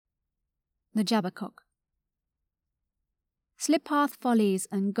The Jabbercock. Slippath follies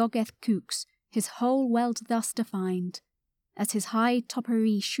and goggeth cooks, his whole weld thus defined, as his high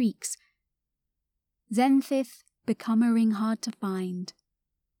toppery shrieks, Zenthith becomering hard to find.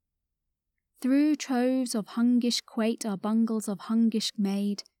 Through troves of hungish quate are bungles of hungish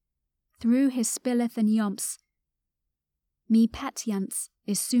made, through his spilleth and yomps, me patience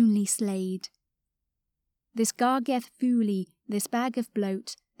is soonly slayed. This gargeth fooly, this bag of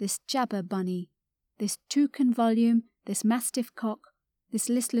bloat, this jabber bunny, this toucan volume, this mastiff cock, this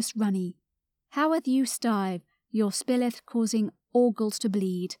listless runny, howeth you stive, your spilleth causing orgles to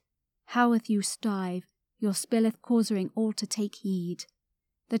bleed, howeth you stive, your spilleth causing all to take heed.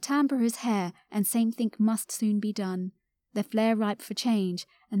 The tambour is hair, and same think must soon be done, the flare ripe for change,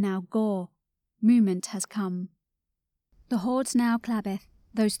 and now gore, moment has come. The hordes now clabbeth,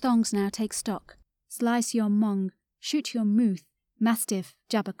 those thongs now take stock, slice your mong, shoot your mouth, mastiff,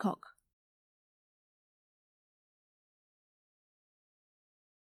 jabbercock.